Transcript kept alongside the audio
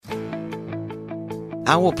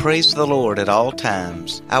I will praise the Lord at all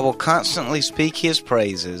times. I will constantly speak His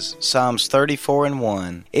praises. Psalms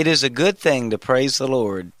 34:1. It is a good thing to praise the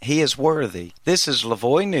Lord. He is worthy. This is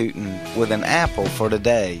LaVoy Newton with an apple for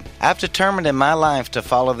today. I've determined in my life to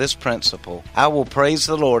follow this principle. I will praise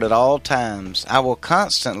the Lord at all times. I will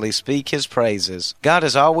constantly speak His praises. God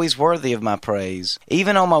is always worthy of my praise.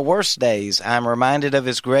 Even on my worst days, I am reminded of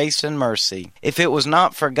His grace and mercy. If it was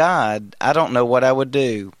not for God, I don't know what I would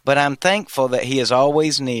do. But I'm thankful that He is always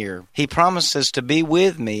near. He promises to be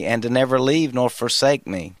with me and to never leave nor forsake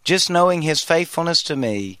me. Just knowing His faithfulness to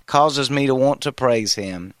me causes me to want to praise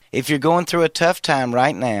Him. If you're going through a tough time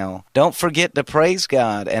right now, don't forget to praise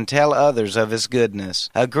God and tell others of His goodness.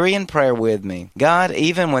 Agree in prayer with me. God,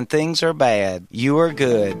 even when things are bad, You are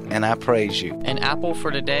good, and I praise You. An Apple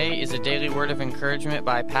for Today is a daily word of encouragement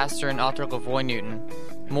by pastor and author LaVoy Newton.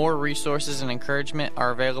 More resources and encouragement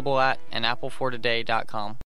are available at anapplefortoday.com.